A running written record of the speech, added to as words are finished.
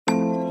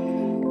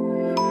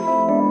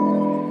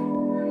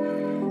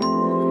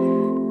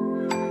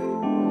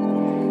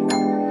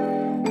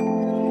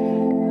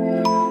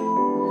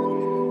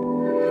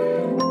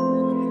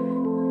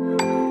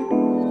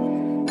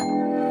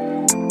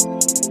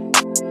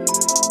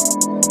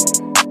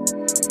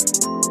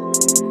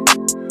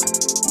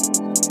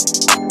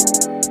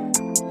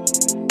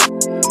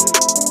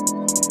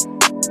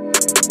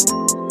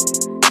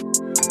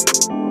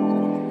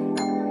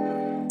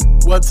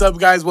What's up,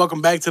 guys?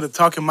 Welcome back to the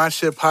Talking My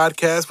Shit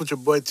podcast with your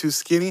boy Too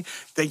Skinny.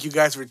 Thank you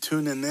guys for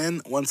tuning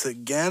in once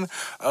again.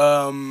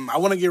 I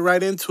want to get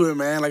right into it,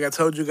 man. Like I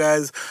told you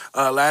guys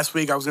last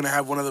week, I was gonna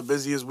have one of the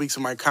busiest weeks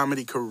of my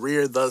comedy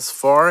career thus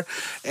far,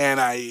 and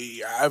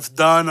I've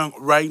done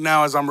right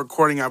now as I'm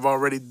recording. I've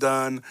already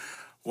done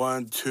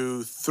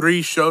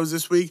 3 shows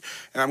this week,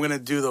 and I'm gonna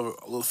do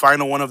the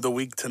final one of the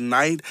week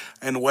tonight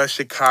in West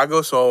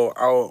Chicago. So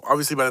I'll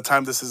obviously by the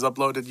time this is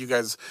uploaded, you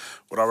guys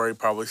would already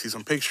probably see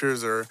some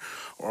pictures or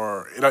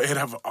it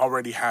have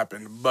already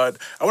happened. But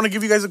I want to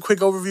give you guys a quick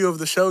overview of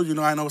the show. You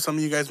know, I know some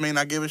of you guys may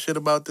not give a shit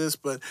about this,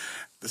 but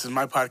this is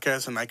my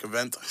podcast and I can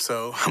vent,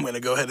 so I'm gonna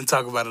go ahead and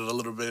talk about it a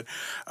little bit.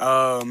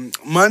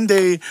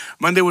 Monday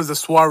was the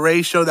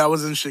Soiree show that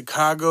was in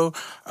Chicago.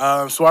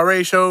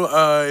 Soiree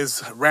show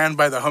is ran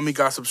by the Homie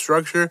Gossip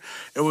Structure.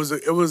 It was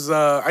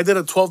I did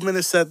a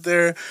 12-minute set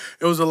there.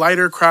 It was a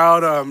lighter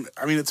crowd.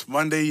 I mean, it's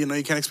Monday, you know,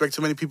 you can't expect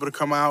too many people to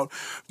come out,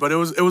 but it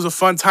was a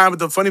fun time. But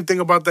the funny thing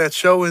about that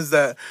show is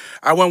that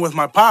I went with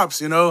my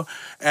pops, you know,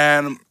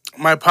 and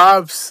my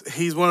pops,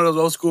 he's one of those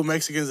old school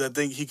Mexicans that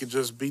think he could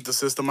just beat the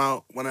system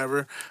out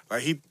whenever.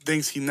 Like, he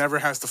thinks he never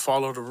has to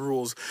follow the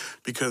rules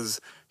because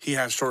he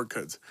has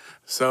shortcuts.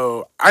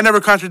 So I never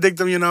contradict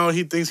him, you know.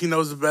 He thinks he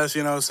knows the best,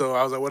 you know. So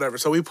I was like, whatever.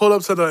 So we pulled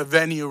up to the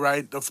venue,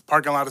 right? The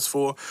parking lot is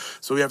full,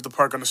 so we have to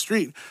park on the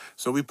street.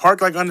 So we park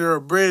like under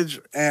a bridge,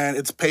 and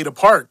it's pay to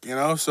park, you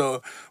know.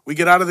 So we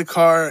get out of the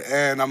car,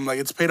 and I'm like,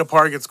 it's pay to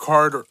park. It's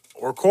card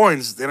or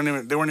coins. They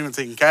weren't even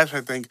taking cash,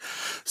 I think.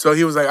 So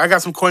he was like, I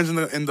got some coins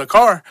in the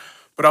car.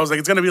 But I was like,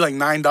 it's gonna be like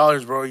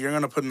 $9, bro. You're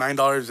gonna put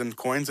 $9 in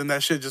coins in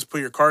that shit. Just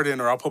put your card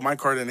in, or I'll put my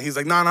card in. And he's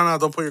like, no,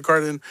 don't put your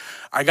card in.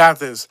 I got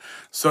this.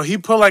 So he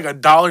put like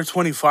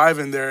 $1.25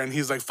 in there, and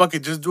he's like, fuck it,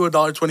 just do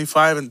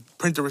 $1.25 and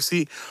print the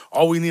receipt.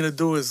 All we need to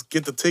do is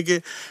get the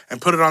ticket and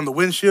put it on the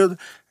windshield,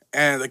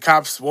 and the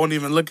cops won't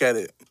even look at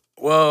it.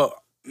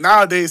 Well,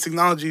 nowadays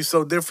technology is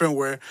so different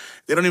where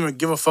they don't even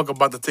give a fuck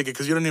about the ticket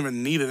because you don't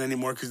even need it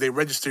anymore because they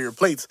register your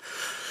plates.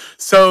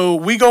 So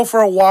we go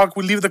for a walk.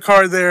 We leave the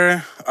car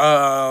there.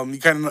 I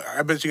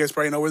bet you guys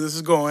probably know where this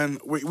is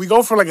going. We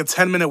go for like a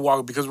 10-minute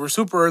walk because we're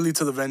super early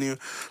to the venue.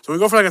 So we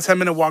go for like a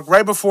 10-minute walk.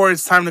 Right before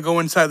it's time to go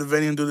inside the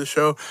venue and do the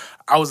show,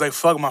 I was like,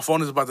 fuck, my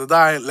phone is about to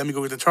die. Let me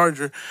go get the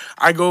charger.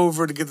 I go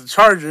over to get the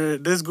charger.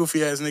 This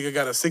goofy-ass nigga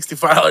got a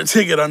 $65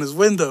 ticket on his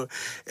window.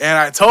 And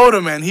I told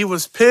him, and he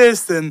was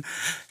pissed. And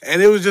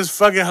it was just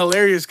fucking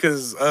hilarious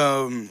because,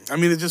 I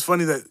mean, it's just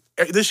funny that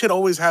this shit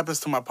always happens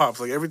to my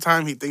pops. Like, every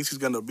time he thinks he's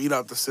gonna beat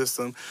out the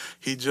system,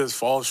 he just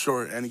falls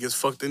short and he gets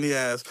fucked in the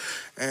ass.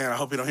 And I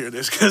hope you don't hear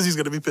this because he's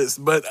gonna be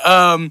pissed. But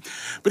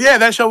yeah,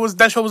 that show was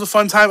a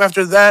fun time.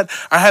 After that,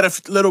 I had a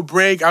little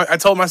break. I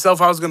told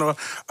myself I was gonna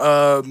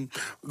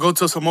go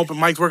to some open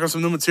mics, work on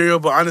some new material.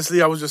 But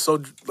honestly, I was just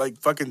so like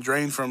fucking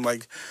drained from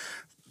like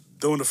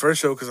doing the first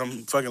show because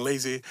I'm fucking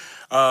lazy.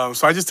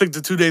 So I just took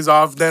the 2 days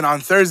off. Then on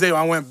Thursday,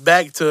 I went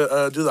back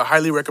to do the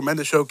highly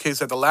recommended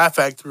showcase at the Laugh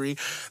Factory.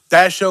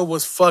 That show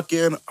was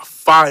fucking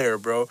fire,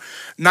 bro.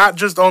 Not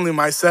just only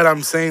my set,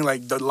 I'm saying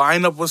like the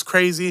lineup was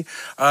crazy.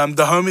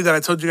 The homie that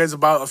I told you guys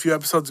about a few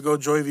episodes ago,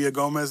 Joey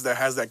Villagomez, that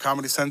has that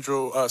Comedy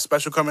Central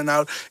special coming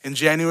out in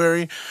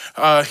January,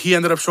 he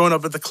ended up showing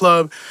up at the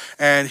club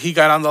and he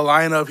got on the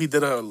lineup. He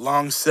did a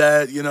long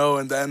set, you know,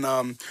 and then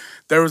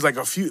there was like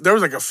a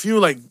few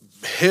like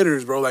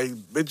hitters, bro, like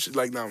bitch,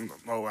 like no,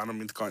 I don't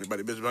mean to call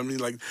anybody bitch, but I mean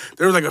like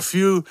there was like a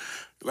few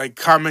like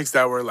comics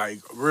that were like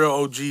real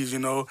OGs, you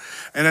know,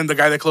 and then the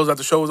guy that closed out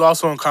the show was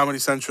also on Comedy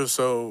Central,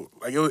 so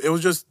like it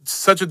was just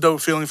such a dope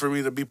feeling for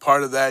me to be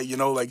part of that, you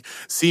know, like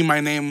see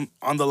my name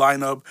on the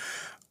lineup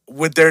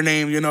with their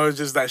name, you know. It's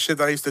just that shit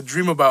that I used to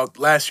dream about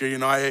last year, you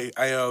know. I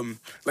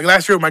like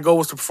last year my goal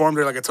was to perform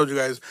there, like I told you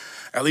guys,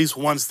 at least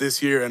once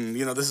this year, and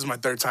you know, this is my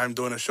 3rd time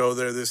doing a show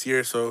there this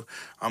year, so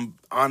I'm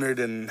honored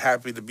and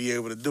happy to be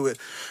able to do it.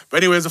 But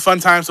anyway, it's a fun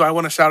time, so I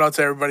want to shout out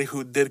to everybody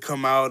who did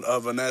come out,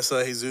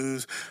 Vanessa,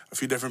 Jesus, a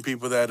few different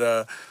people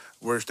that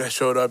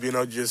showed up, you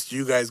know, just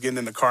you guys getting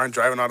in the car and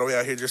driving all the way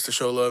out here just to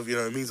show love, you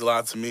know, it means a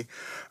lot to me.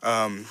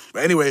 But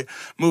anyway,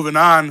 moving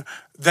on,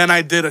 then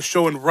I did a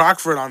show in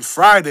Rockford on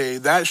Friday.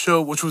 That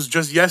show, which was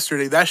just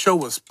yesterday, that show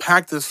was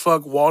packed as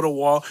fuck, wall to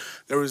wall.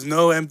 There was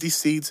no empty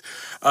seats.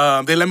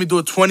 They let me do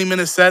a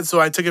 20-minute set, so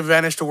I took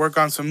advantage to work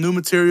on some new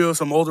material,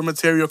 some older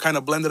material, kind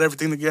of blended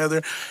everything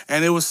together.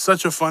 And it was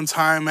such a fun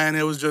time, man.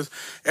 It was just,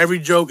 every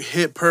joke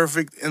hit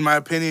perfect, in my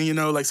opinion. You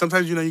know, like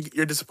sometimes, you know,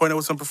 you're disappointed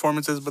with some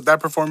performances, but that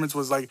performance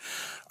was like,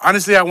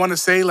 honestly, I want to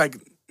say, like,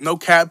 no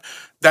cap,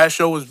 that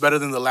show was better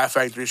than the Laugh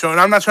Factory show. And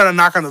I'm not trying to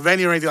knock on the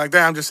venue or anything like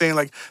that. I'm just saying,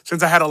 like,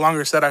 since I had a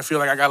longer set, I feel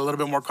like I got a little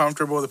bit more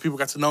comfortable. The people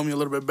got to know me a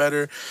little bit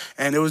better.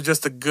 And it was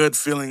just a good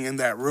feeling in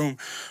that room.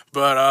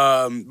 But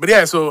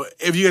yeah, so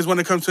if you guys want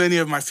to come to any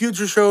of my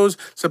future shows,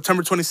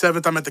 September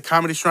 27th, I'm at the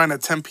Comedy Shrine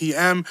at 10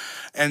 p.m.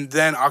 And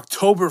then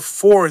October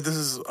 4th, this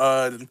is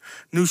a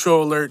new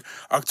show alert.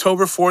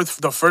 October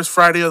 4th, the first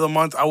Friday of the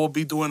month, I will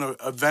be doing an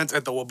event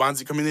at the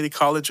Wabanzi Community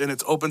College, and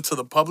it's open to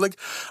the public.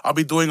 I'll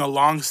be doing a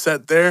long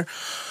set there.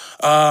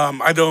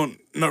 I don't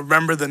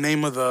remember the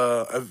name of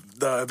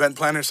the event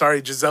planner.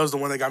 Sorry, Giselle's the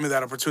one that got me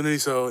that opportunity.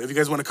 So if you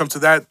guys want to come to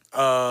that,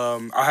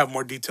 I'll have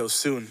more details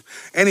soon.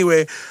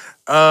 Anyway,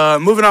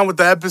 moving on with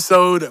the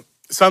episode.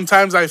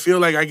 Sometimes I feel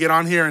like I get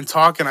on here and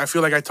talk, and I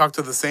feel like I talk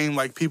to the same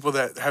like people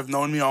that have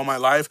known me all my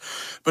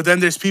life. But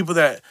then there's people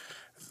that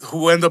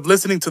who end up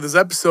listening to this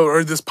episode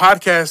or this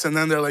podcast, and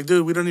then they're like,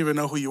 dude, we don't even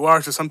know who you are.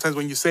 So sometimes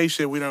when you say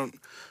shit, we don't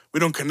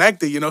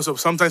connect it, you know? So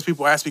sometimes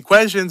people ask me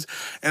questions,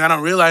 and I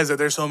don't realize that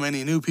there's so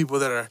many new people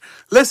that are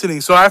listening.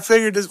 So I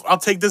figured I'll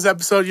take this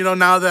episode, you know,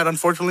 now that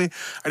unfortunately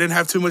I didn't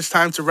have too much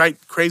time to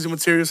write crazy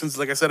material since,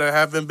 like I said, I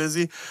have been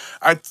busy.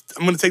 I'm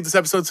going to take this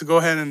episode to go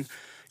ahead and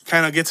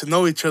kind of get to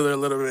know each other a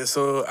little bit.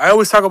 So I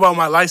always talk about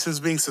my license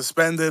being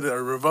suspended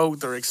or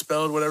revoked or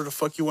expelled, whatever the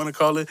fuck you want to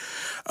call it.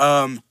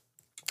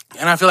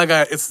 And I feel like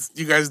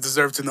you guys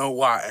deserve to know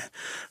why.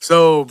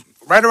 So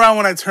right around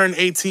when I turned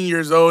 18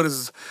 years old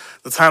is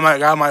the time I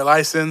got my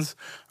license.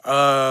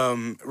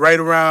 Right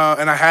around,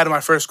 and I had my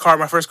first car.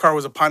 My first car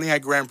was a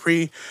Pontiac Grand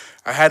Prix.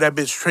 I had that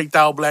bitch tricked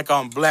out black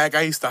on black.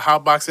 I used to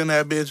hotbox in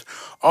that bitch.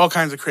 All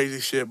kinds of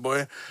crazy shit,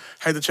 boy.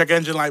 Had to check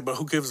engine light, but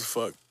who gives a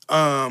fuck?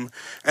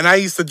 And I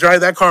used to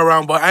drive that car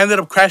around, but I ended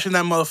up crashing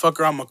that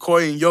motherfucker on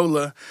McCoy and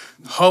Yola.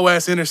 Whole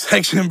ass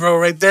intersection, bro,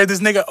 right there.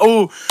 This nigga,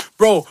 oh,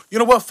 bro, you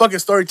know what? Fucking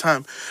story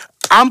time.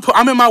 I'm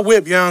in my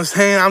whip, you know what I'm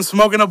saying? I'm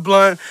smoking a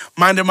blunt,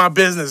 minding my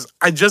business.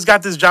 I just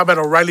got this job at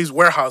O'Reilly's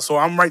warehouse, so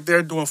I'm right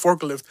there doing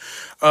forklift.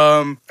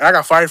 I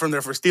got fired from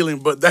there for stealing,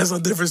 but that's a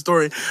different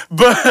story.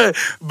 But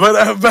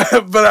I'm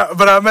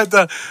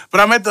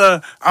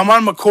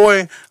on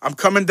McCoy. I'm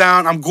coming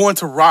down. I'm going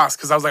to Ross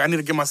because I was like, I need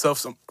to get myself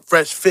some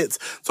fresh fits.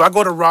 So I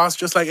go to Ross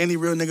just like any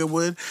real nigga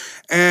would,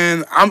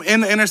 and I'm in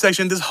the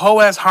intersection. This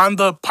whole ass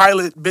Honda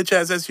Pilot bitch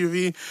ass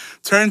SUV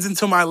turns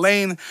into my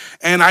lane,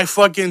 and I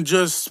fucking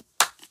just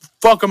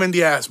fuck him in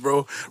the ass,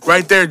 bro.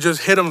 Right there,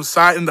 just hit him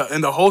side in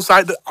the whole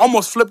side.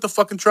 Almost flipped the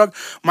fucking truck.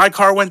 My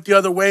car went the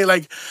other way.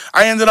 Like,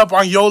 I ended up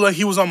on Yola.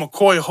 He was on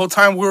McCoy. The whole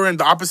time we were in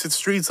the opposite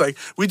streets. Like,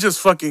 we just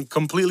fucking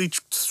completely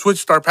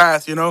switched our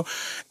path, you know?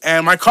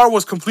 And my car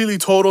was completely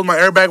totaled. My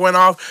airbag went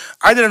off.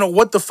 I didn't know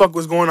what the fuck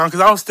was going on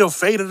because I was still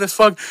faded as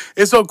fuck.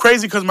 It's so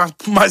crazy because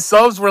my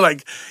subs were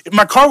like,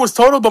 my car was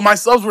totaled, but my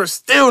subs were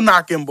still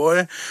knocking,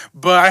 boy.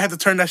 But I had to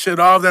turn that shit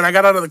off. Then I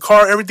got out of the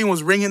car. Everything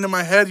was ringing in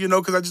my head, you know,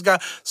 because I just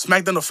got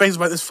smacked in the face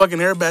by this fucking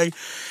airbag.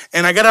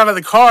 And I get out of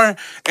the car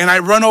and I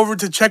run over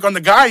to check on the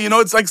guy. You know,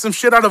 it's like some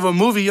shit out of a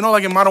movie, you know,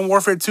 like in Modern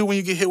Warfare 2 when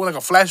you get hit with like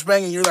a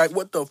flashbang and you're like,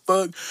 what the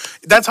fuck?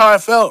 That's how I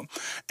felt.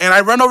 And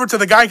I run over to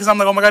the guy because I'm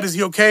like, oh my God, is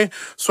he okay?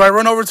 So I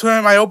run over to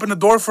him. I open the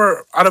door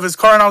out of his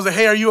car and I was like,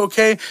 hey, are you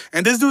okay?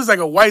 And this dude's like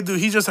a white dude.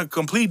 He's just a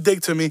complete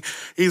dick to me.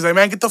 He's like,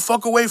 man, get the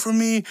fuck away from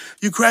me.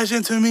 You crashed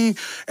into me.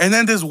 And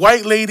then this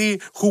white lady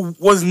who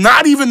was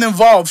not even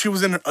involved. She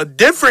was in a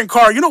different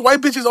car. You know,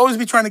 white bitches always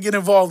be trying to get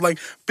involved. Like,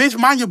 bitch,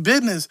 mind your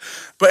business.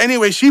 But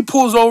anyway, she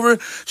pulls over.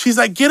 She's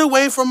like, get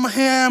away from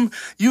him.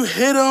 You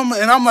hit him.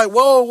 And I'm like,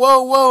 whoa,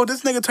 whoa, whoa.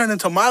 This nigga turned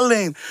into my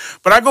lane.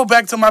 But I go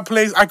back to my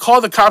place. I call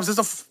the cops. It's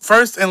the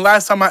first and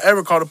last time I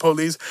ever called the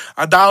police.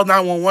 I dialed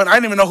 911. I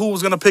didn't even know who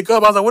was going to pick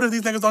up. I was like, what if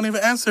these niggas don't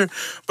even answer?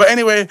 But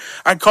anyway,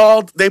 I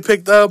called. They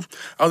picked up.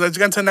 I was like, you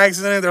got into an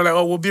accident? They're like,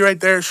 oh, we'll be right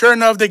there. Sure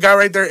enough, they got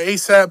right there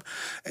ASAP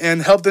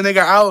and helped the nigga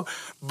out.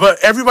 But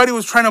everybody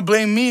was trying to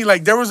blame me.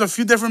 Like, there was a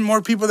few different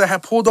more people that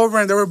had pulled over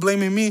and they were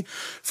blaming me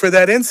for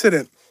that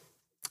incident.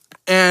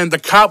 And the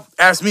cop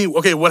asked me,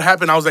 okay, what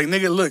happened? I was like,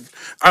 nigga, look,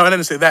 I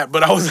didn't say that,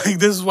 but I was like,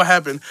 this is what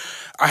happened.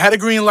 I had a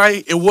green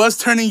light. It was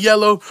turning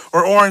yellow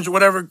or orange,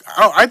 whatever.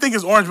 I think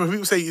it's orange, but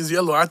people say it's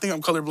yellow. I think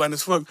I'm colorblind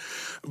as fuck.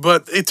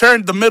 But it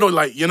turned the middle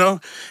light, you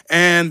know?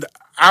 And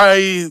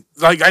I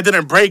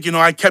didn't brake, you know.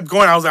 I kept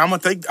going. I was like, I'm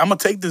gonna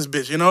take this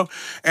bitch, you know.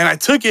 And I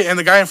took it, and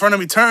the guy in front of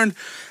me turned,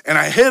 and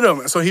I hit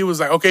him. So he was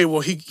like, okay,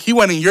 well he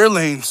went in your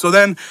lane. So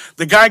then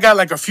the guy got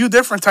like a few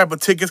different type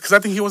of tickets because I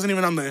think he wasn't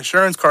even on the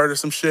insurance card or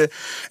some shit.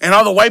 And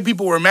all the white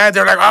people were mad.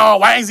 They're like, oh,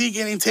 why is he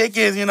getting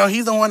tickets? You know,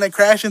 he's the one that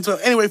crashed into him.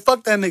 Anyway,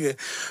 fuck that nigga.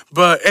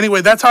 But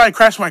anyway, that's how I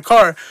crashed my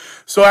car.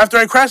 So after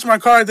I crashed my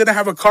car, I didn't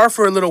have a car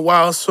for a little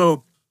while.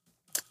 So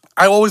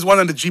I always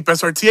wanted a Jeep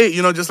SRT8,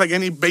 you know, just like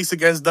any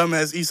basic ass dumb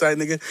ass Eastside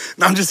nigga.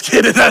 No, I'm just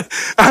kidding.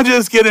 I'm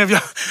just kidding. If y'all,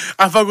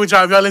 I fuck with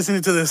y'all if y'all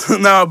listening to this.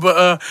 No,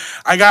 but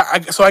I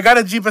got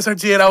a Jeep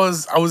SRT8.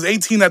 I was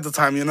 18 at the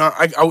time, you know.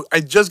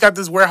 I just got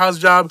this warehouse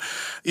job,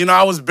 you know.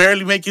 I was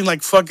barely making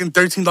like fucking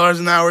 $13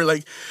 an hour,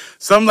 like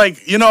some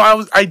like, you know.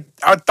 I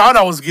thought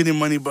I was getting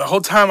money, but the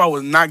whole time I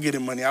was not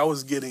getting money. I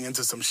was getting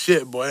into some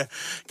shit, boy,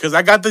 because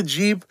I got the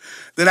Jeep.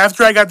 Then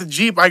after I got the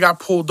Jeep, I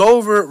got pulled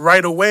over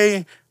right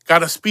away.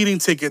 Got a speeding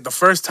ticket the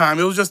first time.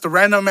 It was just a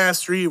random ass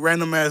street,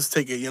 random ass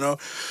ticket, you know.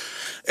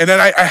 And then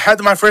I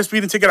had my first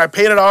speeding ticket. I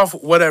paid it off,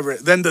 whatever.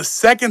 Then the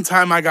second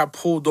time I got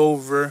pulled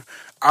over,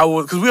 I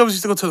would, because we always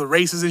used to go to the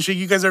races and shit.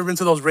 You guys ever been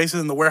to those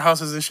races in the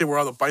warehouses and shit where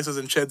all the paisas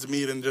and cheds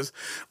meet and just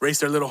race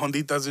their little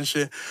Honditas and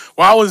shit?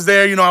 While I was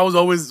there, I was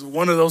always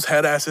one of those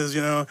head asses.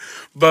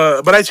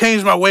 But I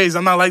changed my ways.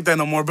 I'm not like that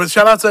no more. But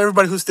shout out to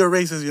everybody who still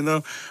races.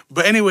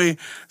 But anyway,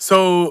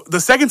 so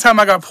the second time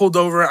I got pulled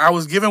over, I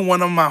was giving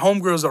one of my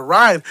homegirls a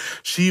ride.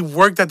 She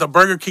worked at the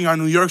Burger King on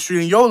New York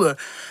Street in Yola.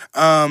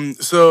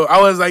 So I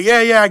was like,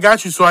 yeah, I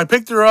got you. So I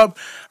picked her up.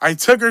 I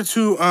took her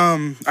to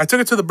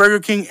the Burger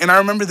King, and I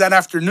remember that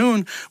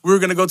afternoon we were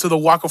gonna go to the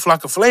Waka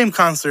Flocka Flame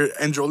concert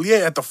in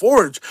Joliet at the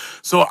Forge.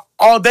 So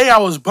all day I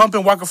was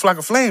bumping Waka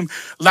Flocka Flame,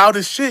 loud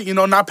as shit,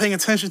 not paying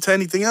attention to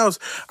anything else.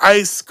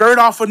 I skirt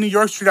off of New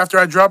York Street after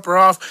I drop her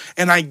off,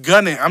 and I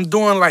gun it. I'm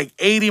doing like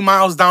 80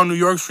 miles down New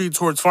York Street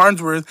towards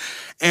Farnsworth,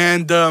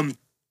 and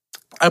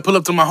I pull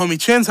up to my homie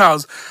Chin's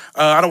house.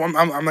 I'm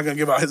not gonna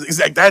give out his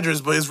exact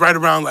address, but it's right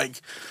around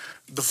like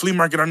the flea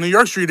market on New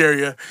York Street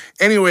area.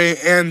 Anyway,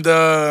 and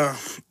I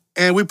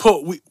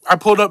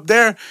pulled up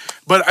there,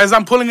 but as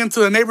I'm pulling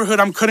into the neighborhood,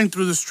 I'm cutting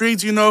through the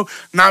streets,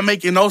 not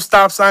making no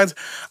stop signs.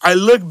 I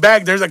look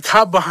back, there's a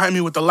cop behind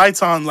me with the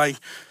lights on, like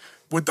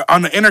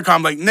on the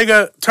intercom, like,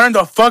 nigga, turn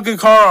the fucking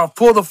car off,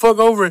 pull the fuck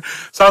over.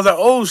 So I was like,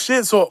 oh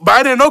shit. So, but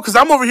I didn't know, because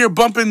I'm over here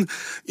bumping,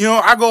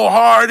 I go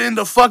hard in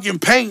the fucking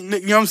paint. You know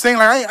what I'm saying?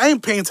 Like, I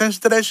ain't paying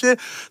attention to that shit.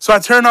 So I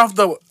turned off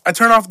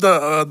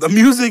the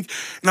music,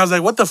 and I was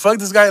like, what the fuck,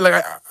 this guy,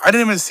 like, I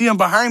didn't even see him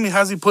behind me.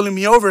 How's he pulling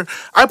me over?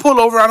 I pull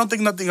over, I don't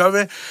think nothing of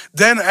it.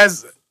 Then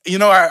as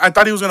I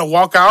thought he was going to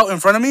walk out in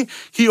front of me.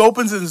 He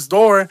opens his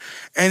door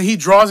and he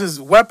draws his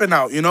weapon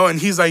out, and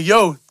he's like,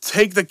 yo,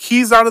 take the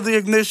keys out of the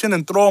ignition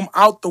and throw them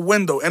out the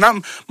window. And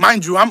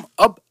mind you, I'm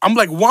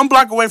like 1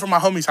 block away from my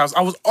homie's house.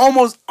 I was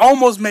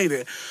almost made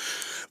it.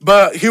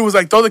 But he was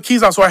like, throw the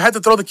keys out. So I had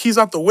to throw the keys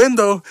out the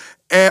window.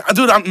 And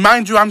dude,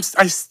 mind you, I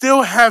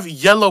still have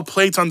yellow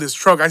plates on this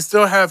truck. I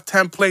still have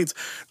 10 plates.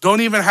 Don't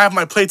even have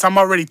my plates. I'm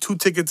already 2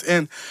 tickets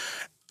in.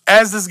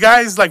 As this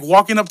guy is like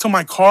walking up to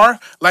my car,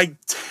 like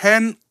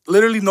 10,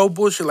 literally no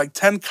bullshit, like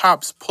 10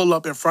 cops pull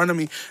up in front of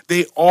me.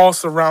 They all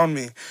surround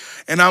me.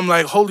 And I'm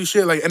like, holy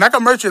shit. Like, and I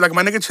got merchant. Like,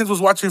 my nigga Chins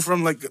was watching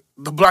from like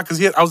the block,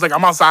 because I was like,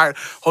 I'm outside.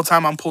 Whole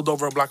time I'm pulled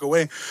over a block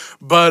away.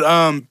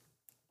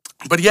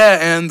 But yeah,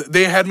 and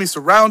they had me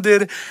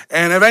surrounded,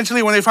 and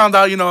eventually when they found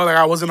out, like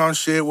I wasn't on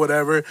shit,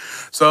 whatever,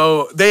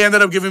 so they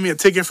ended up giving me a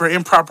ticket for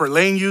improper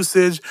lane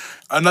usage,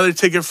 another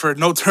ticket for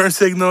no turn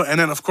signal, and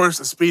then of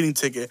course a speeding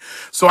ticket.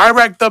 So I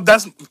racked up,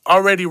 that's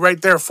already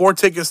right there, 4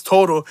 tickets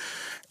total.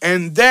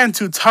 And then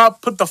to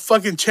put the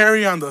fucking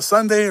cherry on the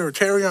sundae or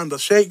cherry on the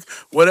shake,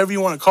 whatever you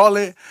want to call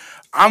it,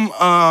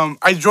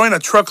 I joined a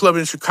truck club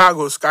in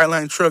Chicago,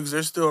 Skyline Trucks.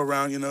 They're still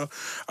around,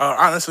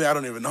 honestly, I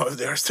don't even know if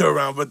they're still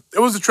around, but it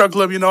was a truck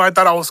club, I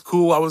thought I was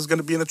cool. I was going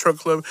to be in a truck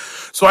club.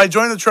 So I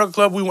joined the truck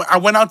club. I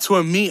went out to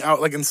a meet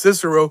out like in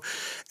Cicero,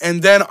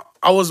 and then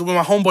I was with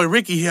my homeboy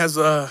Ricky. He has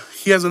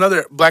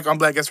another black on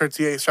black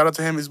SRTA. Shout out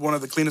to him. He's one of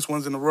the cleanest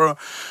ones in the world.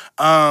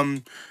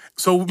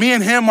 So me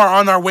and him are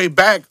on our way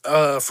back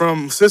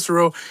from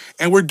Cicero,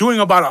 and we're doing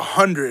about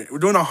 100. We're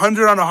doing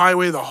 100 on the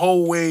highway the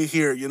whole way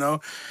here,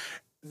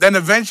 Then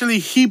eventually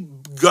he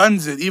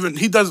guns it. Even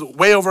he does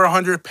way over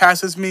 100,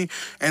 passes me,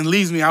 and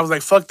leaves me. I was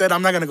like, fuck that.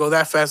 I'm not going to go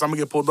that fast. I'm going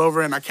to get pulled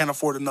over, and I can't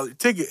afford another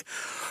ticket.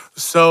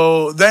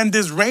 So then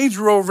this Range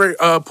Rover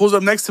pulls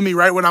up next to me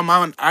right when I'm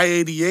on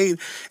I-88,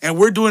 and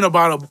we're doing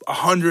about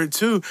 100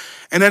 too.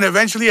 And then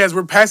eventually, as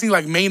we're passing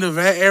like main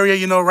event area,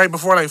 right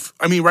before like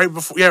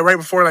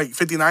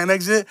 59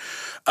 exit,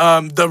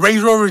 the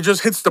Range Rover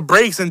just hits the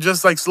brakes and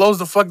just like slows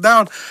the fuck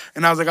down.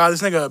 And I was like, oh,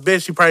 this nigga a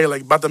bitch. He probably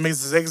like about to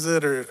miss his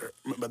exit or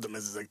about to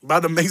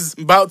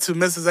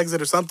miss his exit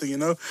or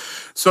something,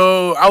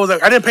 So I was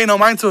like, I didn't pay no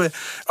mind to it.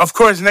 Of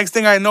course, next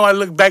thing I know, I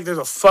look back, there's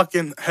a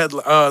fucking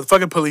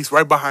fucking police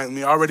right behind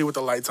me, already with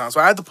the lights on.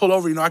 So I had to pull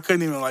over. I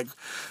couldn't even like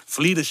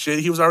flee the shit.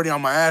 He was already on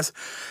my ass.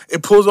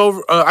 It pulls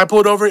over. I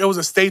pulled over. It was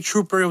a state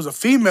trooper. It was a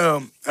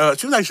female.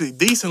 She was actually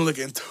decent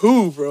looking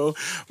too, bro.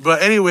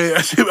 But anyway,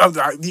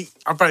 I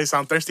probably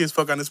sound thirsty as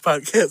fuck on this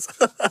podcast.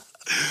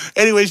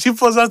 Anyway, she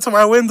pulls up to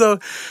my window,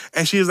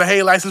 and she was like,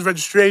 hey, license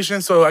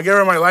registration. So I gave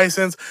her my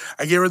license.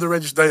 I gave her the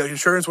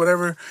insurance,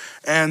 whatever.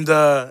 And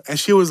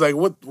she was like,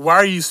 what? Why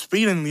are you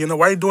speeding?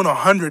 Why are you doing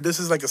 100? This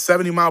is like a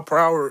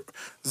 70-mile-per-hour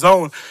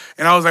zone.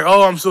 And I was like,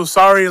 oh, I'm so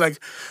sorry. Like,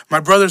 my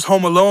brother's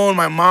home alone.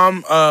 My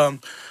mom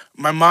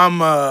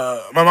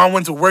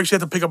went to work. She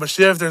had to pick up a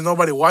shift. There's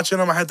nobody watching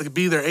them. I had to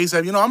be there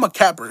ASAP. I'm a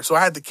capper, so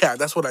I had to cap.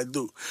 That's what I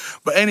do.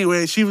 But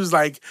anyway, she was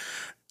like,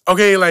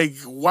 okay, like,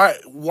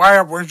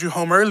 why weren't you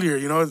home earlier,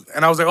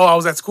 And I was like, oh, I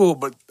was at school,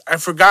 but I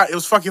forgot. It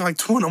was fucking like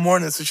 2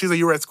 a.m. So she's like,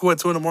 you were at school at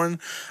 2 a.m? I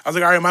was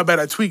like, all right, my bad,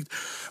 I tweaked.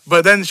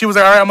 But then she was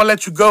like, all right, I'm going to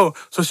let you go.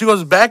 So she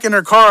goes back in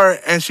her car,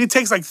 and she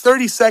takes like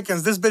 30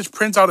 seconds. This bitch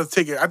prints out a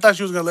ticket. I thought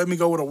she was going to let me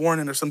go with a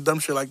warning or some dumb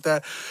shit like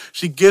that.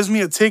 She gives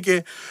me a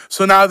ticket.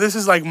 So now this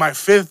is like my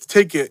 5th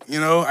ticket,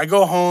 I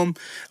go home.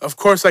 Of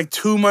course, like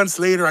 2 months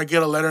later, I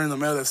get a letter in the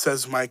mail that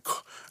says my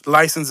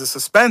license is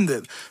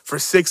suspended for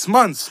 6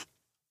 months.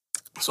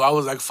 So I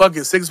was like, fuck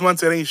it, 6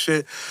 months, it ain't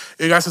shit.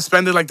 It got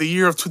suspended like the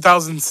year of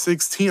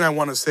 2016, I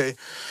want to say.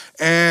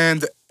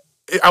 And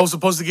I was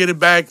supposed to get it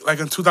back like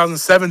in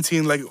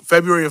 2017, like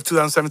February of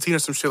 2017 or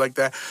some shit like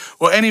that.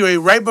 Well, anyway,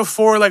 right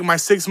before like my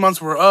 6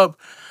 months were up,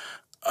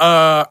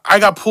 I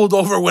got pulled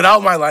over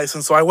without my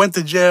license, so I went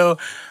to jail.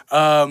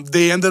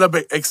 They ended up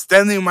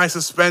extending my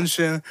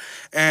suspension,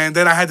 and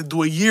then I had to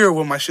do a year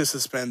with my shit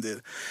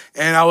suspended.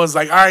 And I was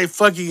like, all right,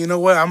 fuck it, you know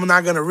what? I'm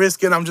not gonna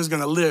risk it. I'm just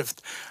gonna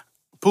lift.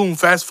 Boom,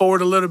 fast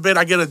forward a little bit,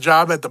 I get a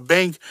job at the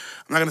bank.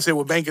 I'm not gonna say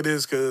what bank it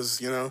is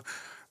because,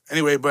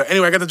 Anyway,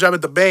 I got the job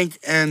at the bank,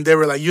 and they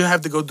were like, you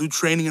have to go do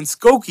training in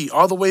Skokie,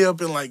 all the way up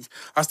in like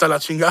hasta la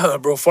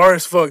chingada, bro, far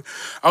as fuck.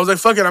 I was like,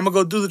 fuck it, I'm gonna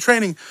go do the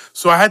training.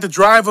 So I had to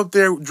drove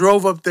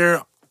up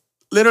there,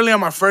 literally on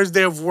my first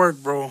day of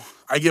work, bro.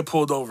 I get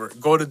pulled over,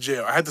 go to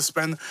jail. I had to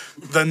spend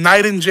the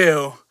night in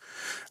jail.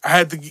 I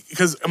had to,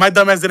 because my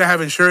dumbass didn't have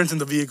insurance in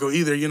the vehicle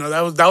either.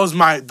 That was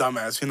my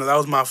dumbass. That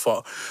was my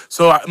fault.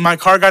 So my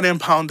car got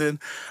impounded.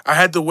 I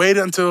had to wait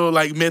until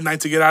like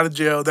midnight to get out of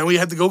jail. Then we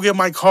had to go get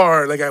my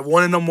car like at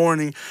 1 a.m.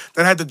 Then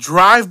I had to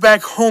drive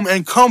back home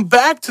and come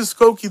back to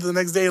Skokie the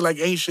next day like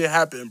ain't shit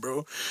happened,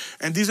 bro.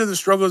 And these are the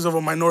struggles of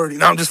a minority.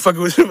 Now I'm just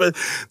fucking with you, but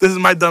this is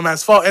my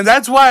dumbass fault. And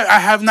that's why I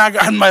have not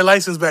gotten my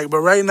license back. But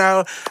right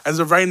now, as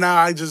of right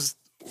now,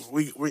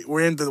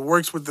 we're into the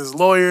works with this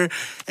lawyer,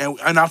 and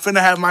I'm finna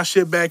have my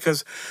shit back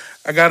because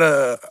I got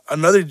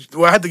another.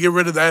 Well, I had to get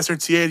rid of the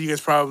SRTA. You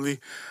guys probably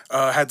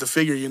had to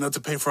figure, to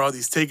pay for all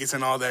these tickets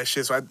and all that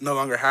shit. So I no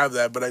longer have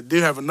that, but I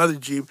do have another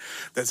Jeep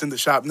that's in the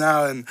shop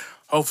now, and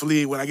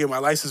hopefully when I get my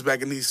license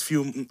back in these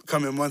few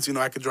coming months,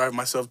 I could drive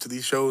myself to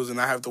these shows and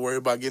not have to worry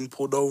about getting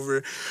pulled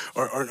over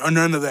or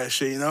none of that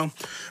shit,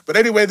 But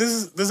anyway,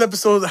 this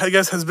episode, I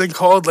guess, has been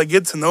called like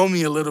Get to Know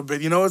Me a little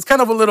bit. It's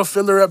kind of a little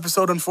filler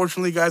episode.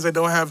 Unfortunately, guys, I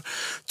don't have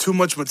too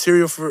much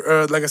material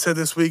for, like I said,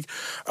 this week.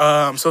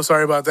 I'm so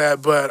sorry about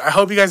that. But I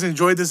hope you guys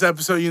enjoyed this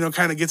episode,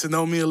 kind of get to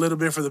know me a little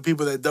bit for the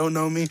people that don't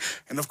know me.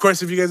 And of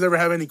course, if you guys ever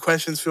have any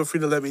questions, feel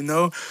free to let me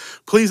know.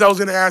 Please, I was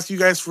going to ask you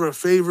guys for a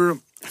favor.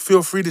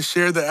 Feel free to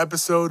share the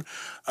episode.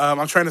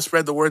 I'm trying to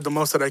spread the word the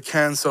most that I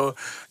can. So,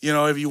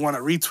 if you want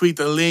to retweet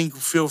the link,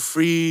 feel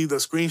free. The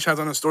screenshots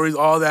on the stories,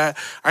 all that.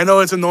 I know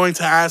it's annoying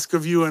to ask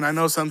of you, and I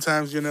know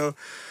sometimes,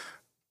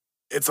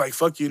 it's like,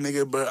 fuck you,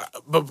 nigga. But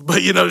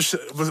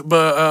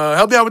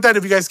help me out with that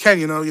if you guys can,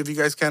 if you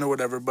guys can or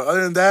whatever. But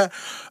other than that,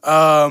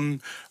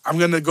 I'm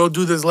going to go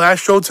do this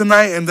last show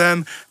tonight, and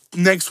then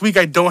next week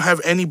I don't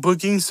have any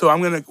bookings, so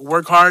I'm gonna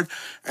work hard,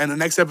 and the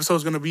next episode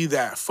is gonna be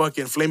that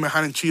fucking Flamin'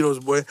 Hot and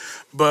Cheetos, boy.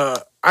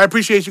 But I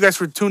appreciate you guys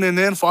for tuning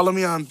in. Follow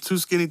me on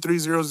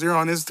 2skinny300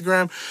 on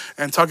Instagram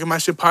and Talking My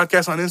Shit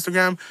podcast on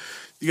Instagram.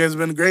 You guys have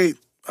been great.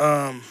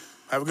 Have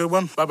a good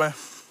one. Bye bye.